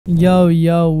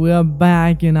Yo, we are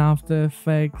back in After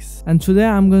Effects, and today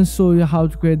I'm gonna show you how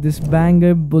to create this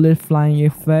banger bullet flying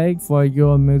effect for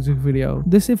your music video.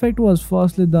 This effect was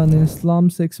firstly done in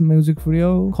Slump6 music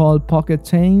video called Pocket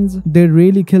Chains. They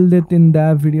really killed it in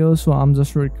that video, so I'm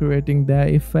just recreating that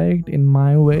effect in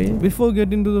my way. Before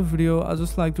getting to the video, I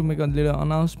just like to make a little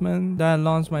announcement that I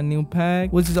launched my new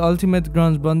pack, which is Ultimate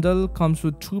Grunge Bundle. Comes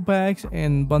with 2 packs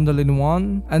in bundle in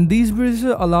 1, and these brushes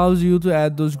allows you to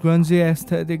add those grungy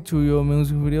aesthetic to your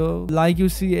music video like you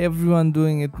see everyone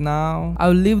doing it now.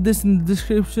 I'll leave this in the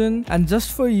description, and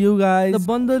just for you guys, the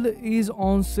bundle is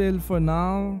on sale for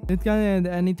now. It can end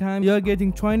anytime. You're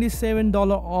getting $27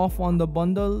 off on the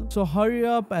bundle, so hurry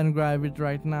up and grab it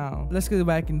right now. Let's get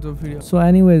back into the video. So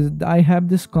anyways, I have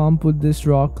this comp with this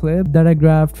raw clip that I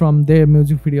grabbed from their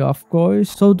music video, of course.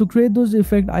 So to create those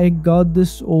effects, I got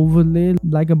this overlay,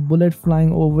 like a bullet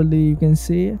flying overlay. You can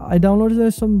see I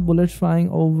downloaded some bullet flying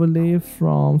overlay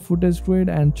from Footage Grid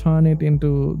and turn it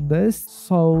into this.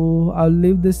 So I'll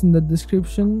leave this in the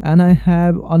description, and I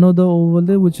have another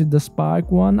overlay which is the spark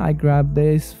one. I grabbed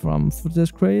this from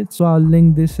Footage Grid, so I'll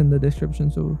link this in the description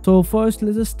too. So first,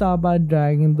 let's just start by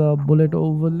dragging the bullet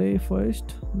overlay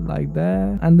first, like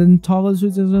that, and then toggle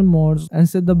switches and modes and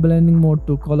set the blending mode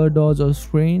to color dodge or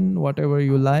screen, whatever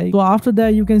you like. So after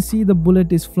that, you can see the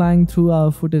bullet is flying through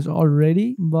our footage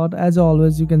already, but as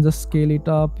always, you can just scale it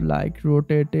up, like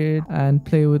rotate it and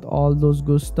play with all those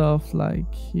good stuff.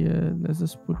 Like here, let's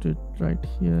just put it right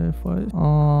here first.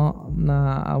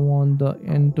 Nah, I want the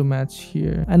end to match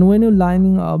here. And when you're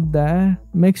lining up there,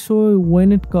 make sure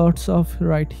when it cuts off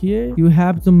right here, you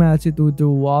have to match it with the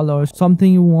wall or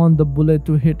something you want the bullet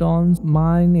to hit on.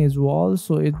 Mine is wall,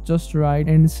 so it just right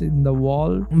ends in the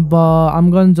wall, but I'm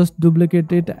gonna just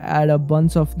duplicate it, add a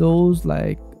bunch of those,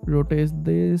 like rotate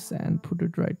this and put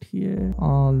it right here,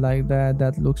 like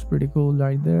that looks pretty cool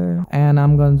right there. And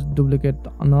I'm gonna duplicate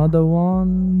another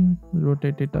one,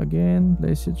 rotate it again,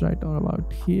 place it right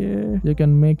about here. You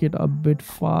can make it a bit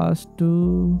fast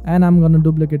too, and I'm gonna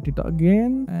duplicate it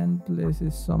again and place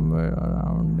it somewhere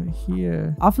around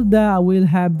here. After that, I will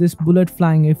have this bullet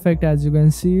flying effect. As you can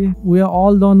see, we are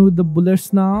all done with the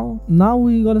bullets. Now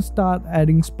we're gonna start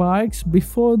adding sparks.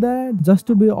 Before that, just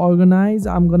to be organized,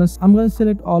 I'm gonna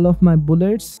select all of my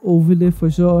bullets, overlay for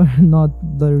sure, not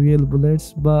the real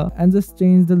bullets, and just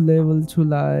change the level to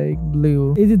like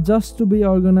blue. Is it just to be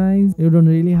organized? You don't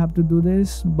really have to do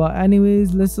this, but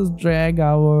anyways, let's just drag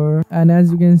our, and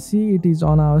as you can see, it is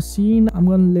on our scene. I'm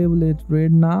gonna label it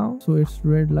red now, so it's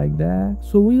red like that.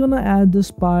 So we're gonna add the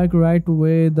spark right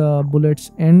where the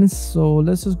bullets ends. So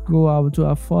let's just go out to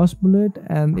our first bullet,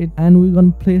 and we're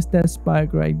gonna place that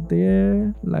spark right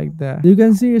there, like that. You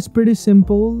can see it's pretty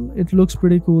simple. It looks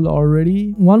pretty cool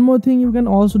already. One more thing you can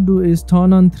also do is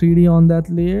turn on 3D on that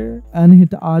layer and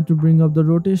hit R to bring up the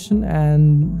rotation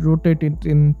and rotate it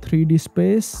in 3D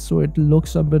space so it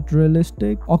looks a bit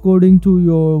realistic according to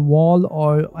your wall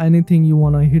or anything you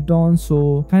want to hit on.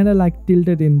 So kind of like tilt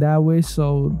it in that way,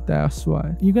 so that's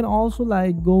why. You can also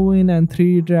like go in and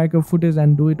 3D track your footage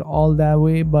and do it all that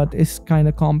way, but it's kind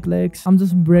of complex. I'm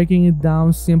just breaking it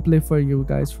down simply for you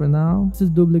guys for now. Let's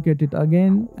just duplicate it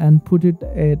again and put it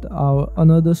at our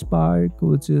another spark,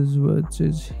 which is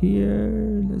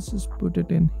here. Let's just put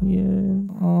it in here.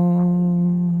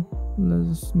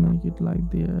 Let's just make it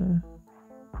like there.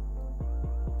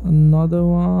 Another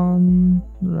one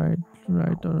right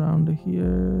around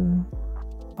here.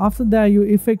 After that, your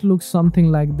effect looks something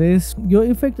like this. Your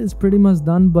effect is pretty much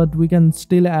done, but we can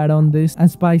still add on this and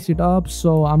spice it up,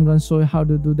 so I'm gonna show you how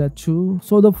to do that too.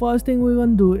 So the first thing we're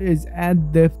gonna do is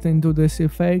add depth into this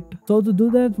effect. So to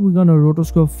do that, we're gonna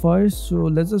rotoscope first. So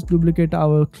let's just duplicate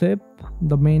our clip,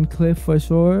 the main clip for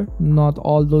sure, not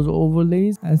all those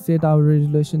overlays, and set our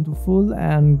resolution to full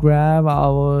and grab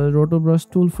our roto brush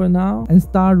tool for now and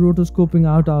start rotoscoping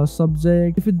out our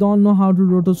subject. If you don't know how to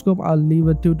rotoscope, I'll leave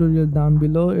a tutorial down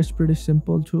below. It's pretty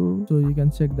simple too, so you can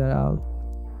check that out.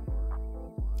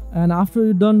 And after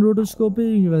you're done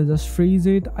rotoscoping, you will just freeze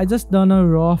it. I just done a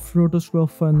rough rotoscope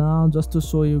for now just to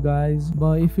show you guys,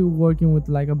 but if you're working with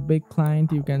like a big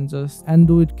client, you can just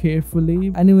do it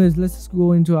carefully. Anyways, let's just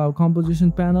go into our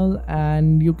composition panel,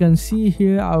 and you can see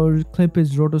here our clip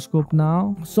is rotoscope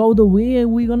now. So the way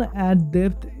we're gonna add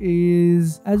depth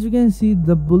is, as you can see,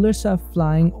 the bullets are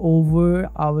flying over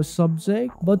our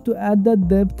subject, but to add that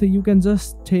depth, you can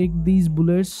just take these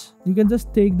bullets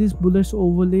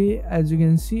overlay, as you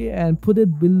can see, see, and put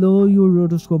it below your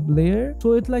rotoscope layer,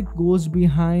 so it like goes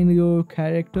behind your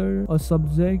character or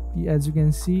subject. As you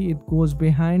can see, it goes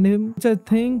behind him, which I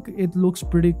think it looks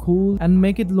pretty cool and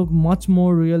make it look much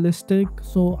more realistic.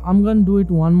 So I'm gonna do it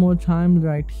one more time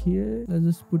right here. Let's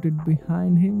just put it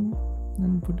behind him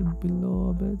and put it below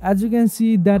a bit. As you can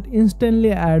see, that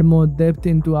instantly add more depth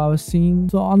into our scene.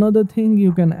 So another thing,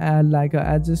 you can add like a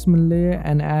adjustment layer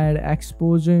and add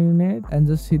exposure in it, and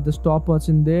just hit the stopwatch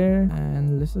in there,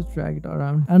 and let's just drag it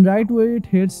around, and right where it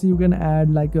hits, you can add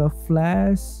like a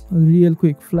flash, a real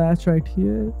quick flash right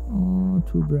here. Oh,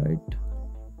 too bright.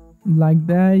 Like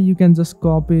that. You can just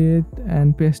copy it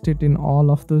and paste it in all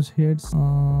of those hits,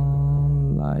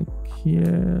 like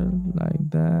here, like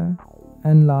that,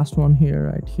 and last one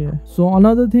here, right here. So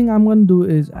another thing I'm gonna do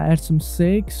is add some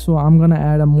shakes. So I'm gonna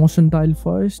add a motion tile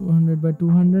first, 200 by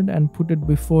 200, and put it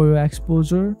before your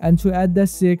exposure. And to add that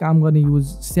shake, I'm gonna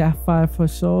use sapphire for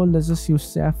sure. Let's just use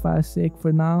sapphire shake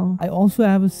for now. I also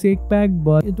have a shake pack,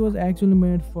 but it was actually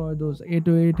made for those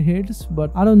 808 hits,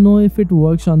 but I don't know if it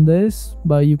works on this,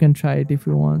 but you can try it if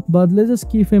you want. But let's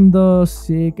just give him the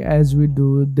shake as we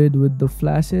did with the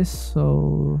flashes.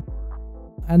 So,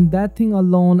 and that thing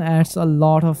alone adds a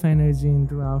lot of energy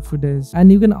into our footage.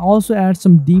 And you can also add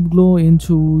some deep glow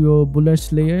into your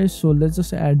bullets layers. So let's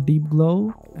just add deep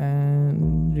glow,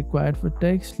 and required for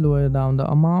text, lower down the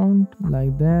amount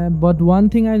like that. But one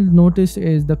thing I noticed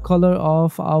is the color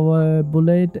of our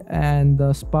bullet and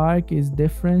the spark is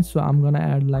different, so I'm gonna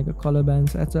add like a color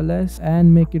bands HLS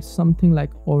and make it something like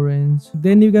orange.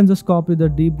 Then you can just copy the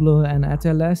deep glow and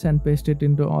HLS and paste it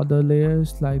into other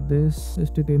layers like this.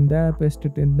 Paste it in there, paste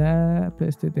it in there,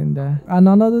 paste it in there. And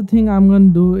another thing I'm gonna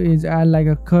do is add like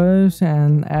a curves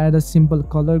and add a simple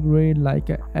color grade like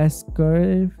a S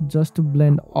curve, just to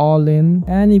blend all in.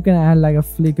 And you can add like a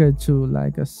flicker too,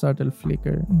 like a subtle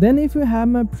flicker. Then if you have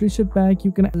my preset pack,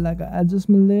 you can add like an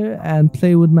adjustment layer and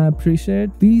play with my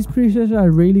preset. These presets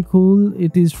are really cool.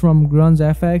 It is from GRUNGE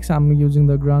FX. I'm using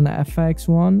the GRUNGE FX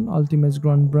one, Ultimate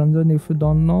GRUNGE Brunson. If you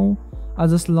don't know, I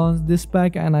just launched this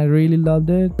pack and I really loved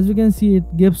it. As you can see,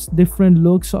 it gives different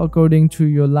looks according to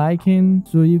your liking,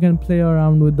 so you can play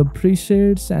around with the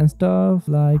presets and stuff.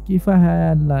 Like if I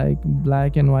had like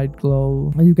black and white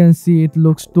glow, you can see it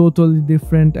looks totally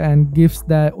different and gives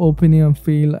that opinion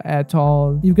feel at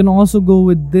all. You can also go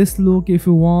with this look if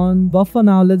you want, but for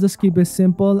now let's just keep it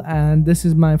simple, and this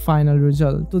is my final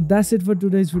result. So that's it for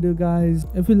today's video, guys.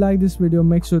 If you like this video,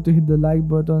 make sure to hit the like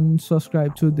button,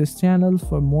 subscribe to this channel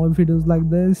for more videos like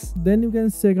this. Then you can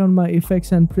check out my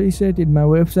effects and preset in my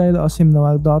website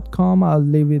asimnawak.com. I'll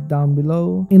leave it down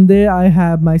below. In there I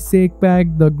have my shake pack,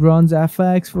 the GRUNGE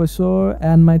FX for sure,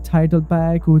 and my title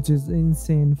pack, which is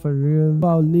insane for real. So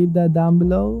I'll leave that down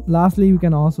below. Lastly, you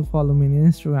can also follow me on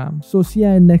Instagram. So see you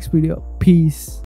in the next video. Peace.